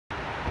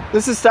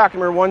This is stock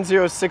number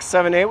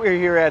 10678. We're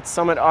here at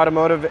Summit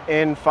Automotive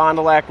in Fond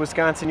du Lac,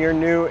 Wisconsin, your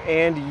new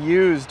and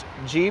used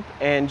Jeep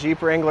and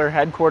Jeep Wrangler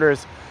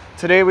headquarters.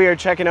 Today we are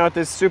checking out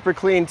this super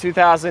clean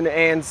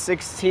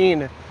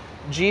 2016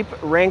 Jeep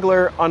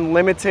Wrangler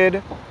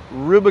Unlimited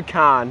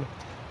Rubicon.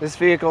 This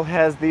vehicle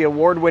has the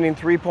award-winning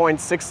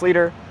 3.6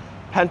 liter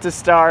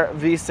Pentastar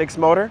V6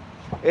 motor.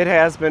 It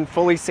has been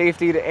fully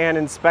safetied and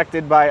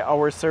inspected by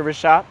our service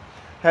shop.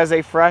 Has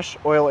a fresh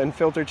oil and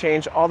filter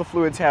change. All the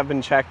fluids have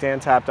been checked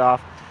and topped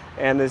off,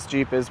 and this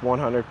Jeep is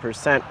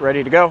 100%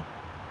 ready to go.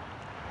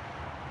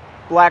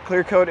 Black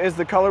clear coat is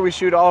the color. We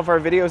shoot all of our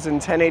videos in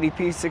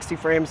 1080p 60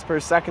 frames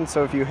per second,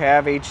 so if you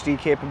have HD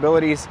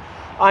capabilities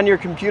on your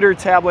computer,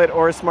 tablet,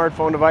 or a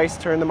smartphone device,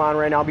 turn them on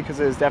right now,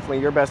 because it is definitely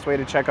your best way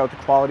to check out the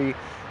quality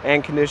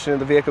and condition of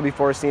the vehicle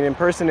before seeing it in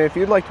person. If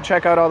you'd like to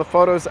check out all the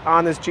photos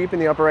on this Jeep, in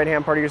the upper right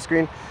hand part of your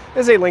screen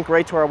is a link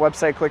right to our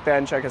website. Click that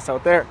and check us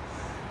out there.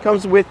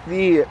 Comes with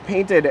the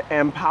painted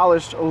and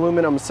polished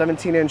aluminum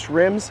 17-inch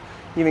rims.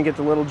 You even get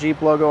the little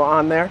Jeep logo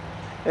on there.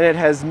 And it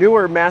has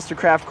newer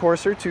Mastercraft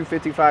Courser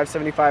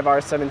 255/75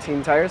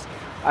 R17 tires.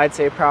 I'd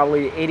say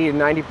probably 80 to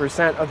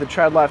 90% of the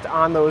tread left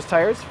on those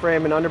tires.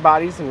 Frame and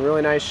underbody's in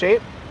really nice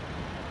shape.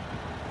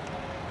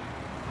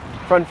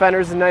 Front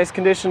fender's in nice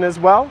condition as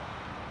well.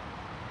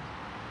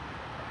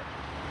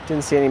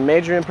 Didn't see any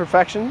major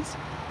imperfections.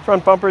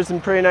 Front bumper's in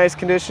pretty nice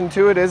condition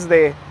too. It is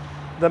the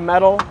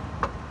metal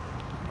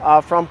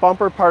front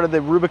bumper, part of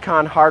the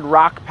Rubicon Hard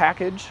Rock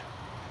package.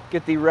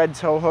 Get the red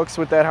tow hooks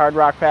with that Hard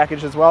Rock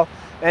package as well.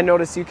 And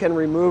notice you can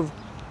remove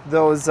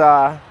those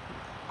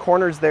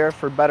corners there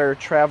for better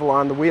travel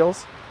on the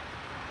wheels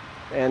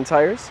and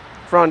tires.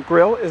 Front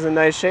grille is in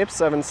nice shape,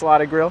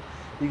 7-slotted grille.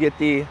 You get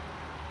the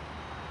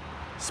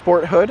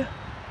sport hood,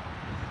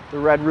 the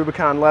red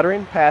Rubicon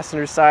lettering.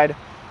 Passenger side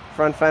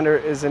front fender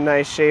is in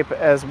nice shape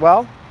as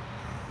well.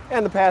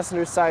 And the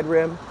passenger side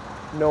rim,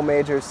 no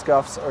major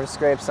scuffs or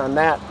scrapes on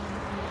that.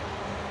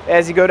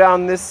 As you go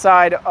down this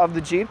side of the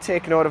Jeep,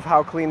 take note of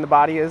how clean the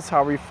body is,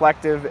 how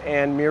reflective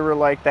and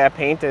mirror-like that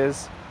paint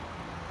is.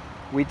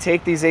 We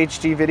take these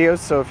HD videos,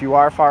 so if you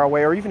are far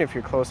away, or even if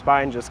you're close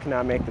by and just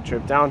cannot make the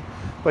trip down,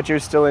 but you're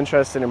still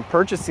interested in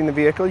purchasing the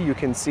vehicle, you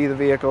can see the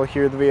vehicle,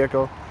 hear the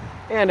vehicle,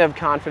 and have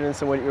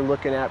confidence in what you're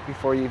looking at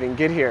before you even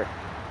get here.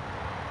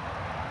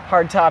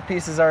 Hard top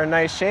pieces are in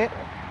nice shape,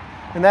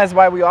 and that's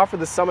why we offer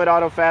the Summit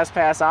Auto Fast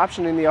Pass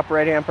option. In the upper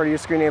right-hand part of your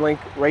screen, a link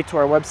right to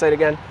our website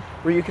again,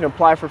 where you can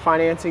apply for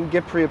financing,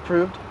 get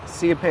pre-approved,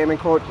 see a payment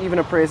quote, even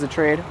appraise a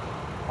trade,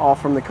 all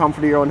from the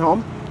comfort of your own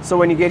home. So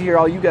when you get here,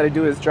 all you got to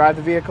do is drive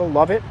the vehicle,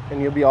 love it, and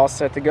you'll be all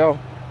set to go.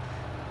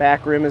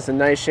 Back rim is in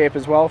nice shape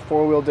as well,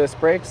 4-wheel disc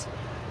brakes.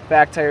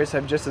 Back tires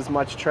have just as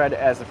much tread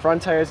as the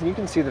front tires, and you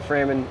can see the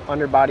frame and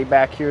underbody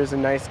back here is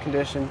in nice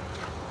condition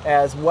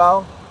as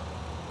well.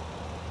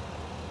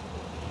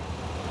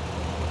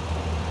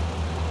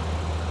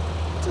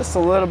 Just a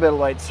little bit of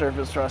light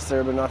surface rust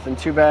there, but nothing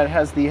too bad. It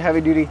has the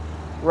heavy-duty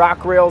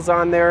rock rails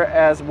on there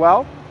as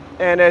well.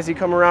 And as you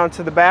come around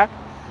to the back,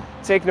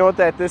 take note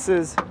that this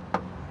is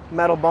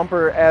metal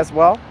bumper as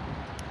well.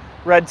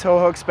 Red tow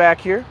hooks back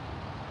here.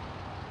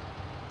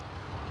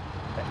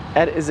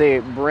 That is a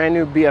brand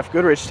new BF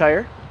Goodrich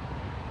tire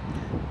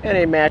and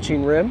a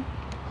matching rim.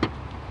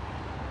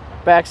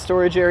 Back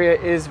storage area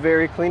is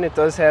very clean. It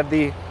does have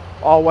the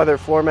all-weather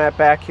floor mat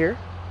back here.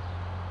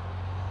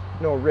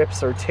 No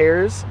rips or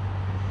tears.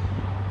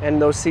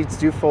 And those seats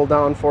do fold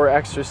down for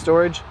extra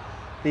storage.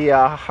 The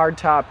hard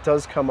top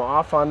does come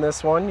off on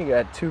this one. You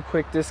got 2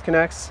 quick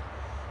disconnects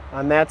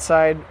on that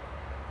side,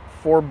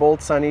 4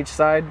 bolts on each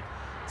side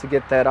to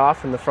get that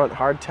off, and the front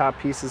hard top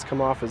pieces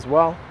come off as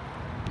well.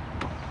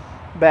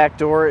 Back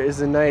door is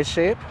in nice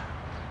shape.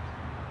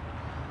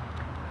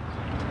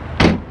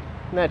 And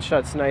that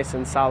shuts nice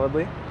and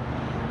solidly.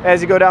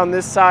 As you go down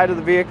this side of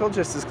the vehicle,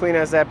 just as clean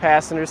as that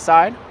passenger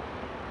side.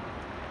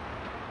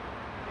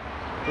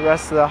 The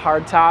rest of the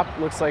hard top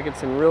looks like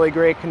it's in really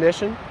great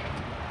condition.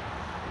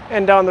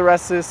 And down the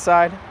rest of this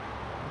side,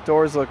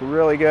 doors look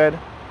really good.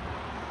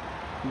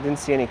 Didn't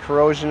see any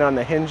corrosion on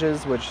the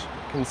hinges, which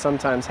can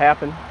sometimes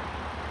happen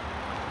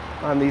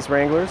on these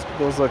Wranglers.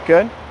 Those look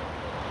good.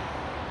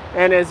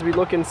 And as we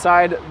look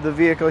inside the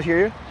vehicle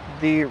here,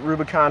 the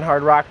Rubicon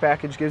Hard Rock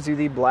package gives you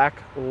the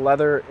black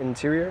leather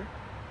interior.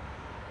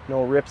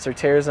 No rips or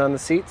tears on the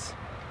seats.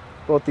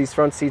 Both these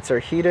front seats are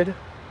heated.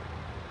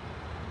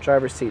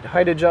 Driver's seat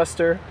height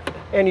adjuster.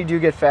 And you do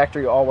get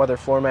factory all-weather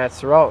floor mats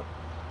throughout.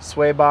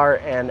 Sway bar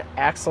and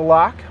axle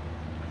lock.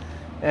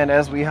 And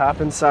as we hop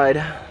inside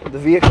the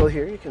vehicle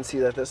here, you can see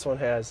that this one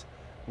has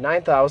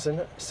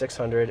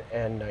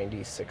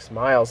 9,696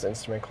 miles. The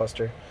instrument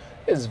cluster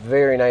is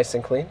very nice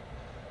and clean.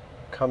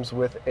 Comes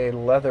with a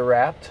leather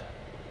wrapped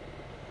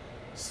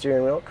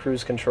steering wheel,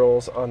 cruise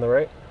controls on the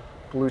right,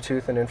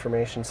 Bluetooth and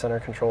information center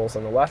controls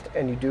on the left,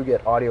 and you do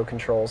get audio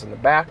controls in the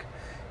back.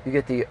 You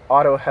get the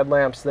auto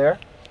headlamps there.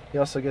 You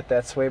also get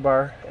that sway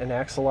bar and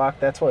axle lock.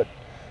 That's what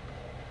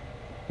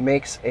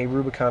makes a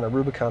Rubicon are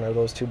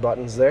those 2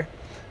 buttons there.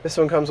 This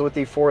one comes with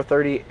the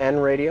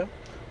 430N radio,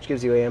 which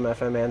gives you AM,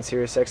 FM, and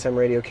Sirius XM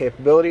radio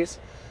capabilities.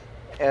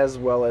 as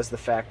well as the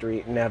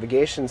factory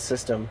navigation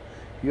system.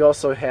 You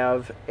also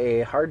have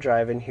a hard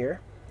drive in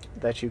here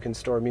that you can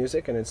store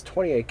music, and it's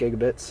 28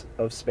 gigabits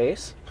of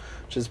space,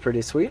 which is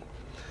pretty sweet.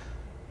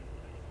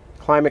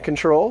 Climate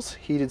controls,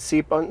 heated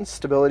seat buttons,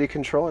 stability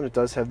control, and it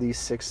does have the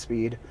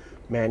 6-speed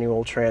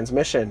manual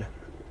transmission.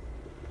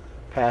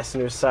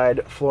 Passenger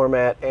side floor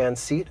mat and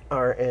seat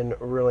are in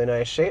really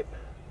nice shape.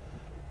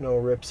 No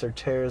rips or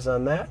tears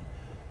on that.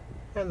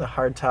 And the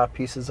hardtop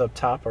pieces up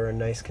top are in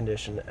nice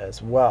condition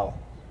as well.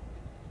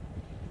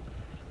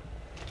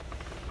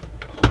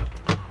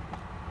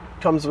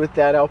 Comes with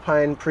that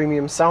Alpine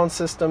premium sound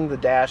system. The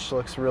dash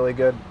looks really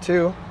good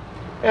too.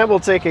 And we'll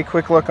take a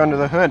quick look under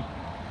the hood.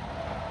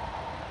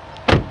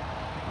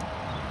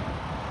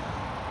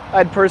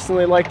 I'd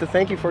personally like to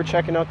thank you for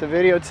checking out the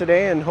video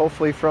today, and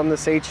hopefully from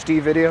this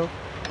HD video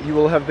you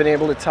will have been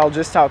able to tell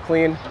just how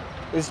clean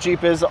this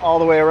Jeep is all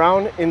the way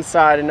around,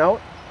 inside and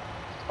out.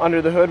 Under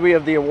the hood we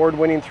have the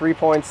award-winning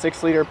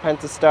 3.6 liter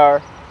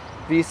Pentastar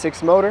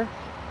V6 motor.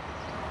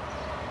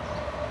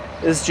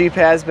 This Jeep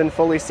has been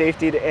fully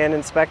safetied and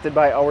inspected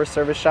by our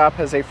service shop,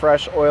 has a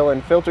fresh oil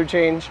and filter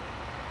change.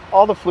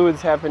 All the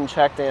fluids have been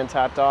checked and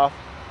topped off.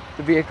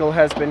 The vehicle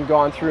has been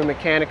gone through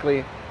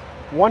mechanically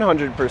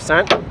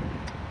 100%,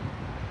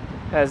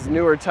 has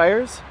newer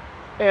tires,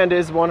 and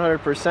is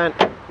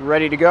 100%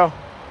 ready to go.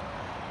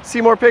 See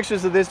more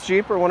pictures of this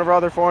Jeep or one of our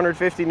other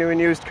 450 new and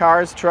used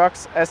cars,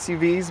 trucks,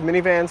 SUVs,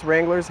 minivans,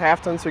 Wranglers,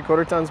 half tons,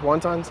 3/4 tons, 1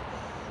 tons.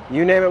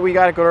 You name it, we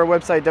got it. Go to our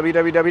website,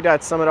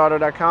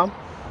 www.summitauto.com.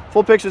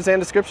 Full pictures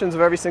and descriptions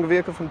of every single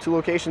vehicle from 2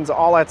 locations,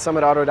 all at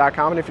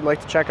summitauto.com. And if you'd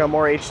like to check out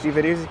more HD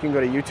videos, you can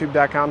go to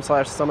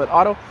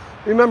youtube.com/summitauto.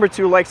 Remember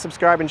to like,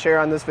 subscribe, and share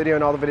on this video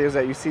and all the videos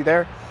that you see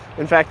there.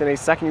 In fact, in a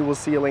second you will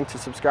see a link to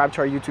subscribe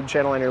to our YouTube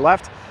channel on your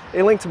left,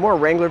 a link to more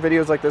Wrangler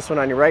videos like this one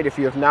on your right. If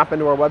you have not been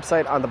to our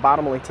website, on the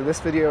bottom, a link to this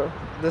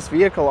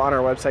vehicle on our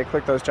website.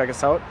 Click those, check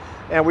us out,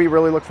 and we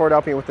really look forward to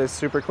helping you with this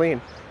super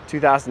clean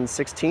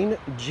 2016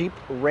 Jeep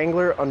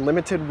Wrangler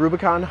Unlimited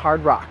Rubicon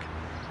Hard Rock.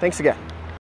 Thanks again.